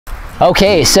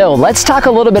Okay, so let's talk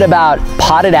a little bit about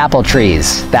potted apple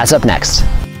trees. That's up next.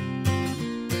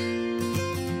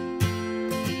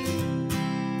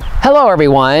 Hello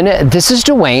everyone, this is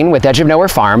Dwayne with Edge of Nowhere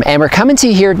Farm, and we're coming to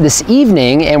you here this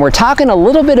evening and we're talking a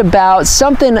little bit about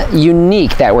something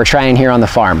unique that we're trying here on the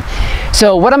farm.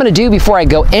 So what I'm going to do before I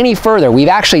go any further, we've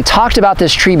actually talked about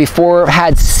this tree before,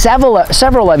 had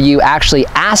several of you actually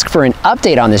ask for an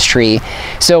update on this tree.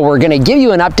 So we're going to give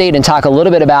you an update and talk a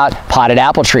little bit about potted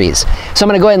apple trees. So I'm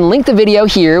going to go ahead and link the video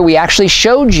here. We actually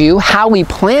showed you how we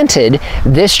planted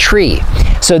this tree.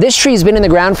 So this tree has been in the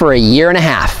ground for a year and a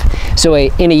half. So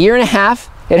in a year and a half,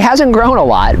 it hasn't grown a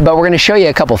lot, but we're going to show you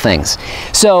a couple things.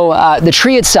 So the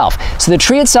tree itself. So the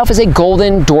tree itself is a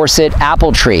golden Dorset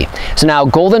apple tree. So now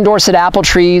golden Dorset apple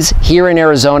trees here in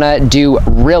Arizona do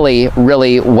really,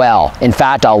 really well. In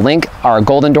fact, I'll link our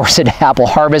golden Dorset apple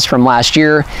harvest from last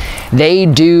year. They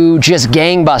do just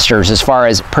gangbusters as far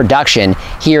as production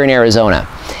here in Arizona.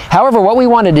 However, what we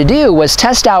wanted to do was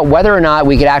test out whether or not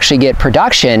we could actually get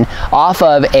production off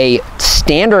of a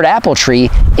standard apple tree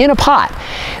in a pot.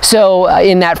 So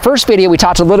in that first video, we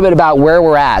talked a little bit about where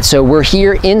we're at. So we're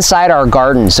here inside our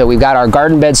garden. So we've got our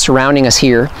garden beds surrounding us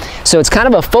here. So it's kind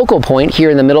of a focal point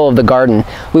here in the middle of the garden.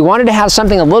 We wanted to have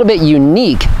something a little bit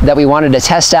unique that we wanted to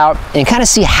test out and kind of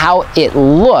see how it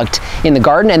looked in the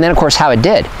garden, and then of course how it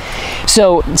did.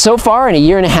 So far in a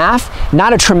year and a half,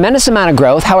 not a tremendous amount of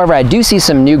growth. However, I do see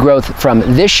some new growth from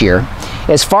this year.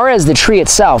 As far as the tree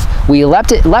itself, we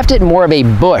left it more of a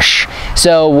bush.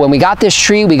 So when we got this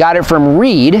tree, we got it from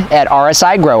Reed at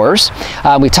RSI Growers.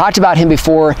 We talked about him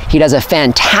before. He does a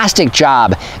fantastic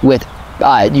job with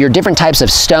your different types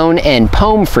of stone and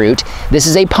pome fruit. This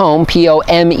is a pome,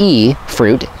 P-O-M-E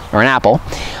fruit, or an apple.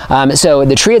 So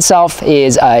the tree itself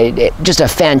is just a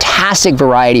fantastic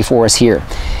variety for us here.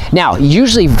 Now,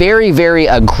 usually very, very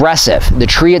aggressive. The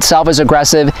tree itself is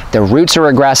aggressive, the roots are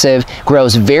aggressive,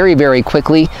 grows very, very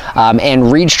quickly,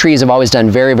 and Reed's trees have always done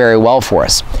very, very well for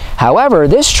us. However,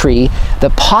 this tree, the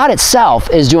pot itself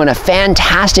is doing a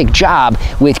fantastic job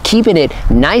with keeping it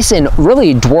nice and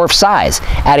really dwarf size.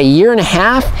 At a year and a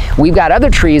half, we've got other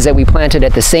trees that we planted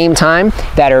at the same time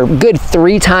that are good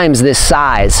 3 times this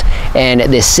size and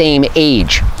the same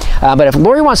age. But if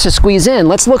Lori wants to squeeze in,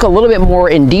 let's look a little bit more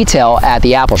in detail at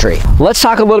the apple tree. Let's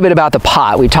talk a little bit about the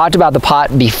pot. We talked about the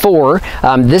pot before.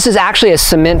 This is actually a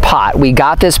cement pot. We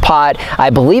got this pot, I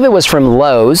believe it was from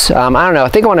Lowe's. I don't know, I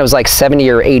think when it was like 70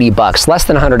 or 80 bucks, less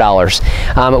than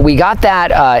 $100. We got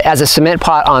that as a cement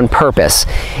pot on purpose.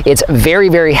 It's very,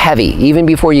 very heavy, even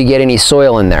before you get any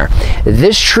soil in there.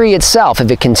 This tree itself,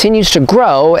 if it continues to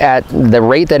grow at the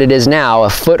rate that it is now, a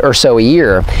foot or so a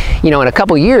year, you know, in a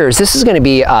couple years, this is going to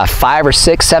be a 5 or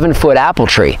 6, 7 foot apple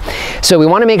tree. So we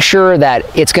want to make sure that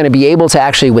it's going to be able to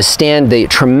actually withstand the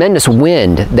tremendous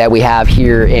wind that we have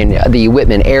here in the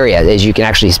Whitman area, as you can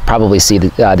actually probably see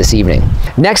this evening.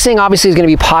 Next thing obviously is going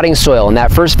to be potting soil. In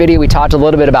that first video, we talked a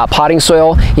little bit about potting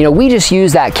soil. You know, we just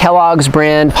use that Kellogg's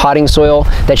brand potting soil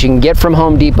that you can get from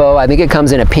Home Depot. I think it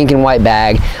comes in a pink and white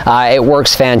bag. It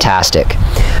works fantastic.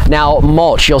 Now,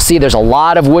 mulch, you'll see there's a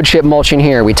lot of wood chip mulch in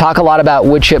here. We talk a lot about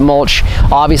wood chip mulch.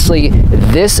 Obviously,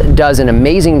 this does an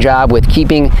amazing job with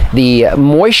keeping the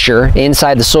moisture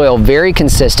inside the soil very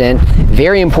consistent,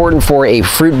 very important for a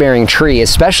fruit-bearing tree,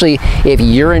 especially if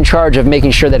you're in charge of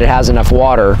making sure that it has enough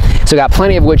water. So got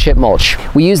plenty of wood chip mulch.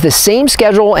 We use the same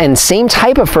schedule and same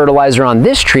type of fertilizer on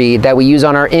this tree that we use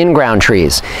on our in-ground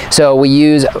trees. So we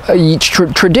use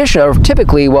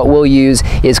typically what we'll use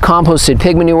is composted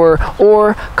pig manure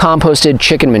or composted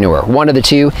chicken manure, one of the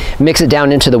two. Mix it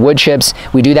down into the wood chips.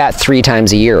 We do that 3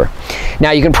 times a year.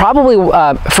 Now you can probably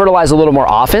fertilize a little more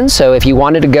often. So if you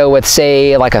wanted to go with,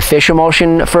 say, like a fish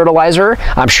emulsion fertilizer,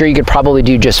 I'm sure you could probably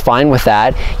do just fine with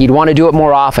that. You'd want to do it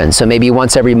more often, so maybe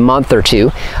once every month or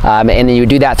 2, and then you would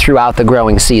do that throughout the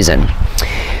growing season.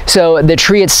 So the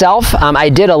tree itself, I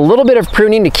did a little bit of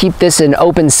pruning to keep this in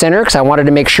open center because I wanted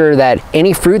to make sure that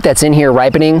any fruit that's in here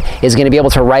ripening is going to be able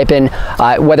to ripen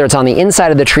whether it's on the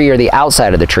inside of the tree or the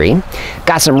outside of the tree.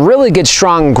 Got some really good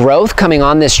strong growth coming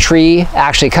on this tree,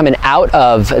 actually coming out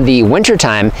of the winter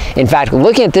time. In fact,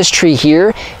 looking at this tree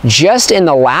here, just in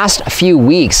the last few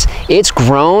weeks, it's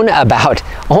grown about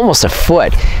almost a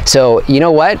foot. So you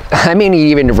know what? I may need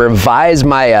even revise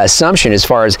my assumption as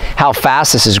far as how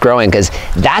fast this is growing, because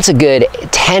that's a good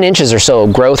 10 inches or so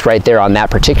of growth right there on that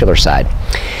particular side.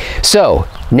 So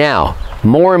now,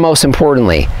 more and most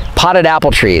importantly, potted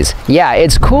apple trees. Yeah,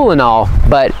 it's cool and all,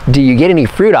 but do you get any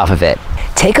fruit off of it?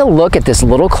 take a look at this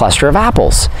little cluster of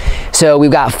apples. So we've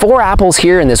got 4 apples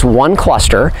here in this one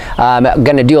cluster. I'm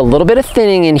gonna do a little bit of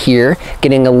thinning in here,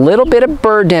 getting a little bit of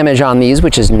bird damage on these,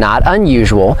 which is not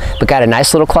unusual, but got a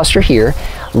nice little cluster here.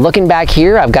 Looking back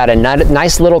here, I've got a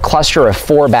nice little cluster of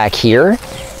 4 back here.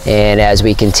 And as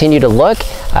we continue to look,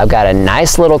 I've got a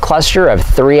nice little cluster of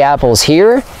 3 apples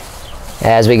here.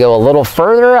 As we go a little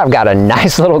further, I've got a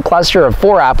nice little cluster of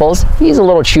 4 apples. He's a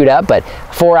little chewed up, but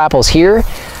 4 apples here.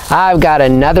 I've got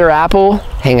another apple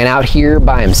hanging out here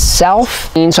by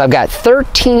himself. So I've got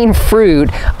 13 fruit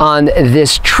on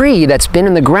this tree that's been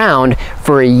in the ground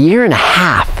for a year and a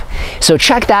half. So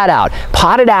check that out.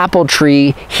 Potted apple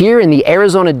tree here in the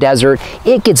Arizona desert.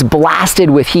 It gets blasted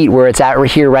with heat where it's at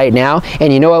here right now.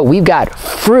 And you know what? We've got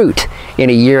fruit in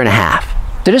a year and a half.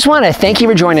 So just want to thank you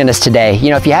for joining us today.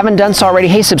 You know, if you haven't done so already,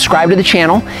 hey, subscribe to the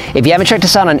channel. If you haven't checked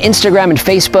us out on Instagram and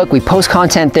Facebook, we post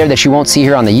content there that you won't see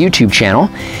here on the YouTube channel.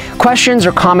 Questions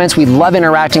or comments, we love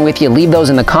interacting with you. Leave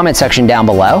those in the comment section down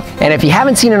below. And if you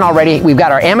haven't seen it already, we've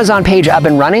got our Amazon page up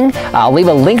and running. I'll leave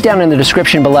a link down in the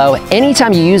description below.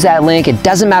 Anytime you use that link, it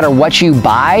doesn't matter what you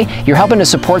buy, you're helping to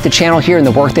support the channel here and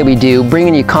the work that we do,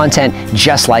 bringing you content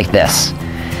just like this.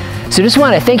 So just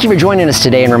want to thank you for joining us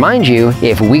today and remind you,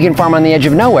 if we can farm on the edge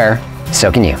of nowhere,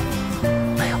 so can you.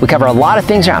 We cover a lot of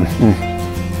things around.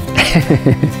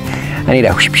 I need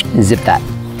to zip that.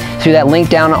 See that link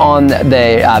down on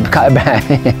the